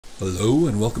Hello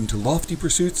and welcome to Lofty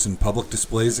Pursuits and Public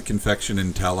Displays of Confection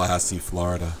in Tallahassee,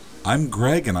 Florida. I'm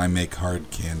Greg and I make hard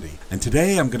candy. And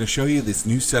today I'm going to show you this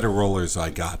new set of rollers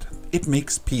I got. It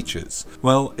makes peaches.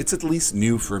 Well, it's at least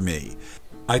new for me.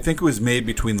 I think it was made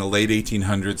between the late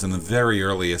 1800s and the very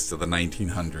earliest of the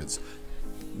 1900s.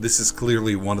 This is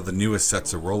clearly one of the newest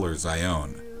sets of rollers I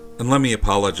own. And let me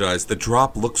apologize, the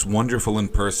drop looks wonderful in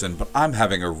person, but I'm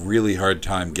having a really hard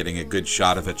time getting a good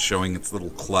shot of it showing its little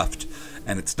cleft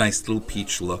and its nice little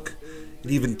peach look.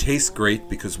 It even tastes great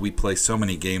because we play so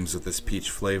many games with this peach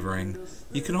flavoring.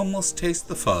 You can almost taste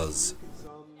the fuzz.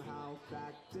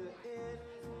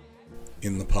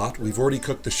 In the pot, we've already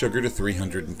cooked the sugar to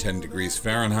 310 degrees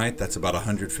Fahrenheit, that's about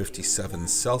 157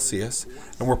 Celsius,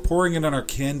 and we're pouring it on our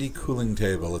candy cooling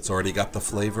table. It's already got the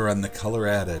flavor and the color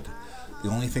added. The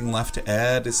only thing left to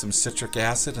add is some citric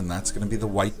acid, and that's going to be the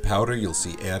white powder you'll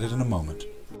see added in a moment.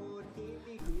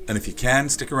 And if you can,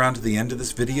 stick around to the end of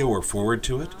this video or forward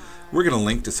to it. We're going to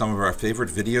link to some of our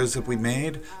favorite videos that we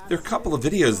made. There are a couple of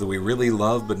videos that we really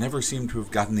love but never seem to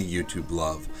have gotten the YouTube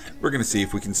love. We're going to see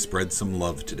if we can spread some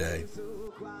love today.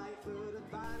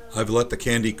 I've let the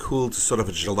candy cool to sort of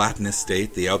a gelatinous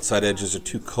state. The outside edges are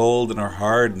too cold and are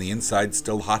hard, and the inside's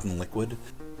still hot and liquid.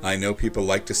 I know people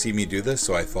like to see me do this,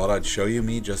 so I thought I'd show you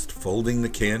me just folding the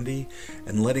candy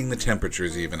and letting the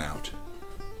temperatures even out.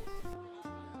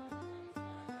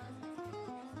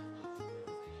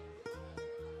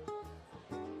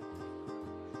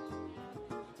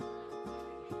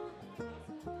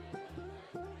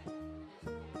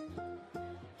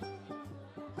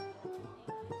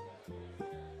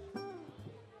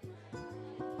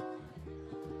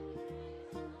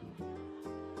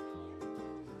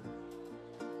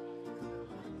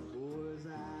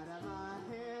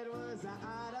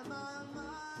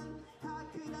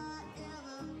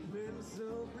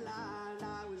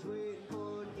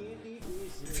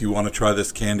 If you want to try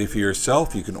this candy for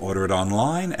yourself, you can order it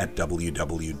online at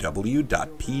www.pd.net.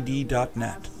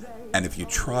 And if you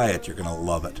try it, you're going to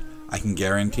love it. I can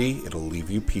guarantee it'll leave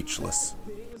you peachless.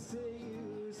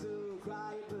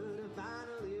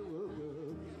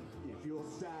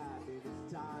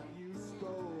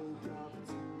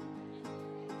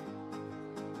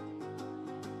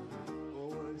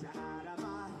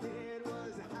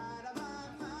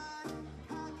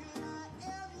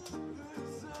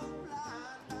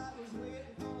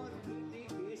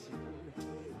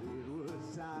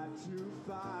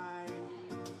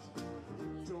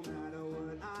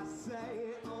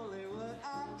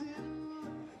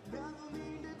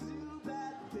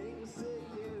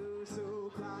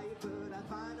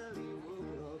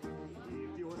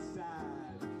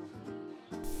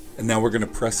 And now we're going to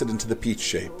press it into the peach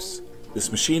shapes. This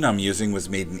machine I'm using was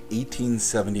made in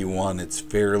 1871. It's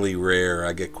fairly rare.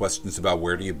 I get questions about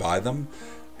where do you buy them.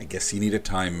 I guess you need a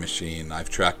time machine. I've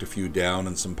tracked a few down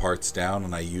and some parts down,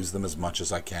 and I use them as much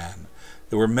as I can.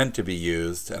 They were meant to be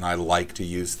used, and I like to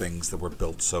use things that were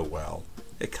built so well.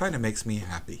 It kind of makes me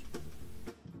happy.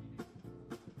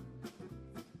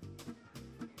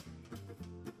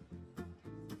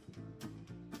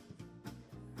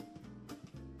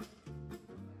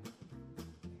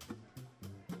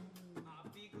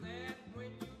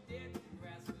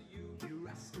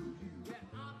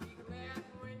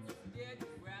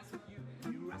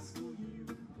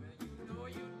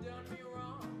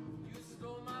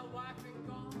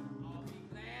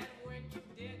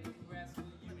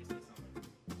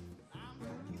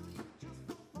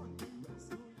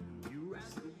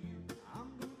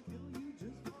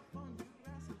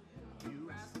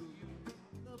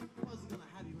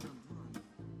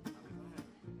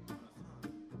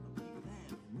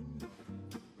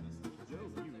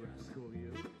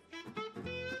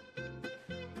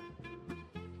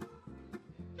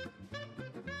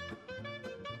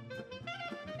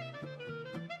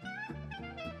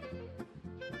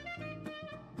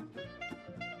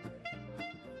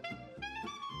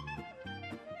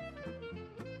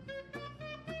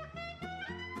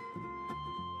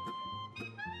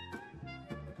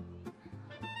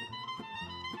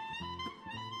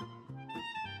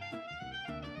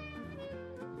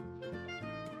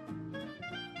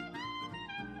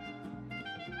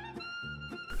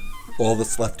 All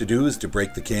that's left to do is to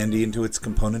break the candy into its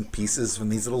component pieces from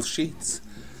these little sheets.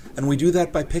 And we do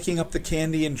that by picking up the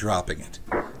candy and dropping it.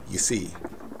 You see,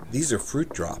 these are fruit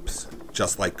drops,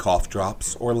 just like cough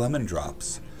drops or lemon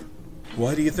drops.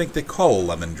 Why do you think they call a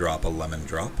lemon drop a lemon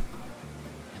drop?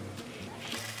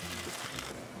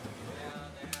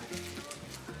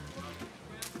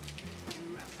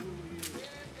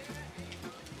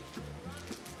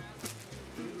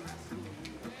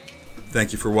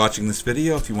 Thank you for watching this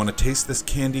video. If you want to taste this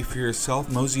candy for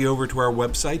yourself, mosey over to our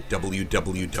website,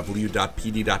 www.pd.net,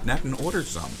 and order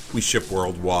some. We ship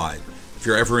worldwide. If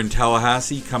you're ever in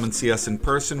Tallahassee, come and see us in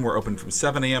person. We're open from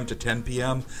 7 a.m. to 10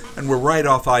 p.m., and we're right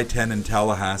off I-10 in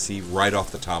Tallahassee, right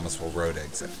off the Thomasville Road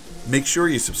exit. Make sure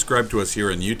you subscribe to us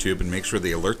here on YouTube and make sure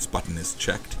the alerts button is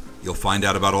checked. You'll find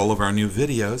out about all of our new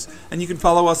videos, and you can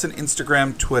follow us on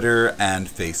Instagram, Twitter, and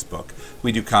Facebook.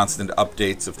 We do constant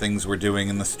updates of things we're doing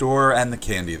in the store and the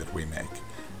candy that we make.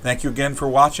 Thank you again for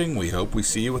watching. We hope we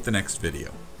see you with the next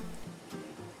video.